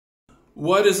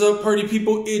What is up, party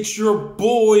people? It's your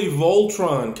boy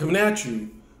Voltron coming at you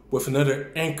with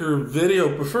another ANKR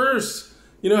video. But first,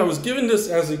 I was given this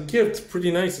as a gift. It's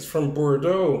pretty nice. It's from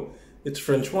Bordeaux. It's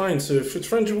French wine. So if it's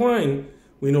French wine,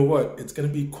 we know what? It's going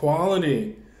to be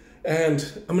quality.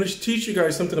 And I'm going to teach you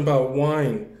guys something about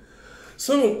wine.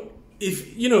 So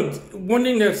if, one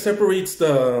thing that separates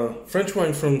the French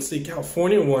wine from, say,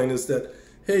 California wine is that,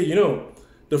 hey,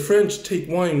 the French take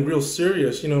wine real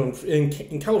serious.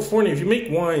 In California, if you make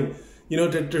wine,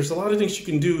 there's a lot of things you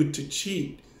can do to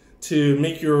cheat, to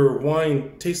make your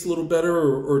wine taste a little better,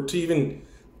 or to even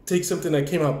take something that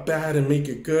came out bad and make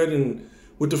it good. And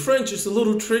with the French, it's a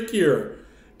little trickier.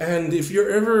 And if you're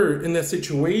ever in that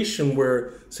situation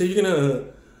where, say, you're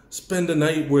gonna spend the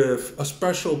night with a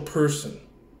special person,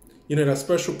 that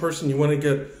special person, you want to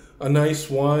get a nice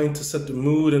wine to set the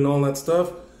mood and all that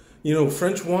stuff,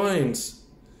 French wines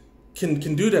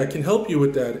can do that, can help you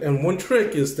with that. And one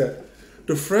trick is that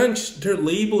the French, their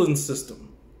labeling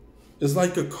system is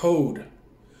like a code,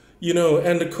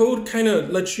 and the code kind of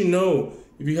lets you know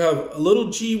if you have a little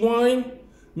G wine,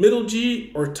 middle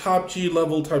G, or top G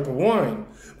level type of wine.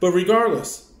 But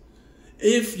regardless,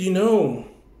 if you know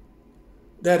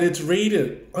that it's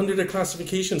rated under the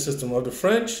classification system of the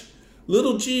French,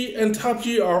 little G and top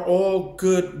G are all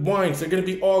good wines. They're going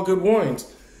to be all good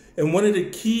wines. And one of the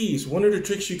keys, one of the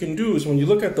tricks you can do is when you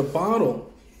look at the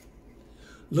bottle,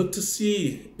 look to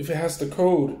see if it has the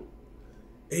code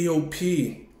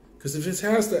AOP. Because if it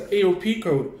has the AOP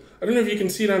code, I don't know if you can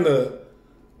see it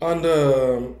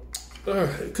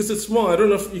because it's small. I don't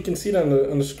know if you can see it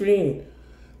on the screen,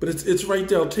 but it's right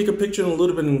there. I'll take a picture in a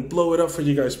little bit and blow it up for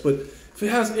you guys. But if it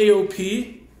has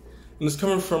AOP and it's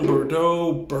coming from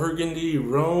Bordeaux, Burgundy,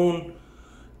 Rhone,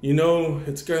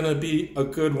 it's gonna be a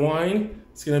good wine.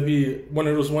 It's going to be one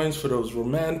of those wines for those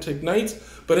romantic nights.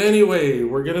 But anyway,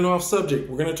 we're getting off subject.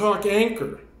 We're going to talk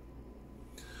ANKR.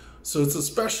 So it's a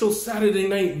special Saturday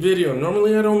night video.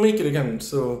 Normally I don't make it again.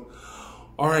 So,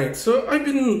 all right. So I've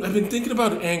been thinking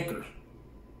about ANKR.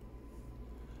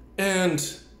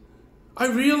 And I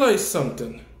realized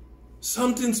something.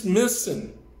 Something's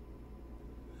missing.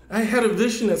 I had a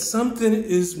vision that something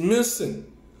is missing.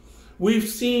 We've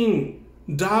seen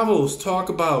Davos talk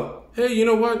about, hey, you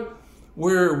know what?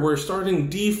 We're starting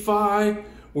DeFi, we're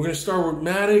going to start with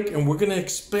Matic, and we're going to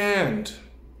expand.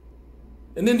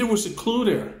 And then there was a clue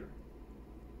there.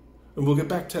 And we'll get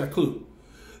back to that clue.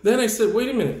 Then I said, wait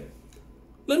a minute.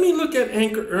 Let me look at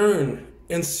ANKR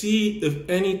and see if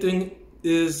anything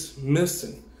is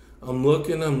missing. I'm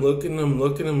looking.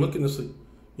 It's like,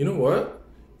 you know what?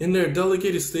 In their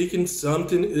delegated staking,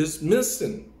 something is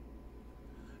missing.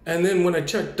 And then when I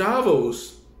checked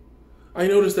Davos, I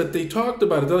noticed that they talked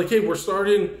about it. They're like, hey, we're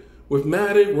starting with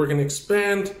Matic. We're going to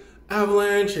expand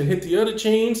Avalanche and hit the other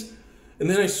chains. And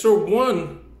then I saw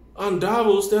one on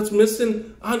Davos that's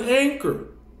missing on ANKR.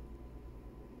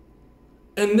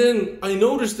 And then I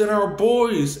noticed that our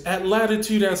boys at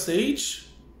Latitude.sh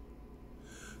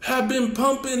have been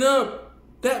pumping up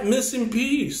that missing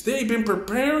piece. They've been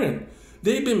preparing.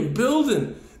 They've been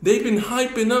building. They've been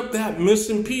hyping up that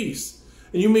missing piece.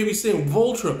 And you may be saying,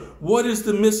 Voltra, what is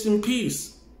the missing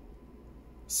piece?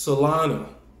 Solana.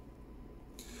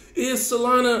 Is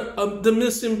Solana the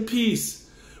missing piece?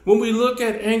 When we look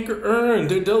at ANKR,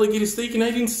 their delegated staking,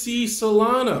 I didn't see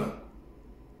Solana.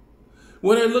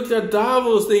 When I looked at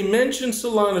Davos, they mentioned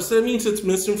Solana. So that means it's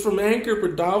missing from ANKR,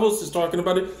 but Davos is talking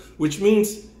about it, which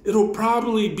means it'll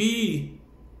probably be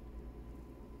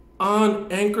on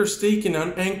ANKR staking,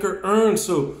 on ANKR.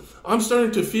 So I'm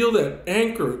starting to feel that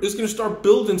ANKR is going to start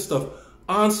building stuff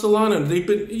on Solana. They've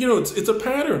been, it's a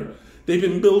pattern. They've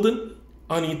been building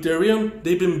on Ethereum.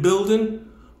 They've been building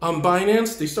on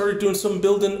Binance. They started doing some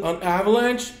building on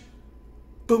Avalanche.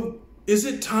 But is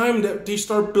it time that they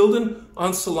start building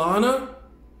on Solana?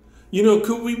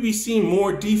 Could we be seeing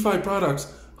more DeFi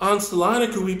products on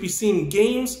Solana? Could we be seeing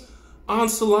games on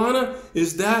Solana?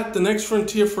 Is that the next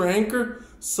frontier for ANKR?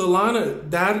 Solana,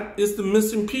 that is the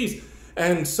missing piece.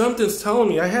 And something's telling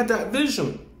me, I had that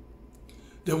vision,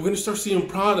 that we're going to start seeing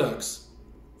products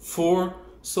for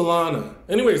Solana.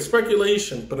 Anyway,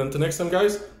 speculation. But until next time,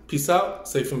 guys, peace out,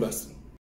 safe investing.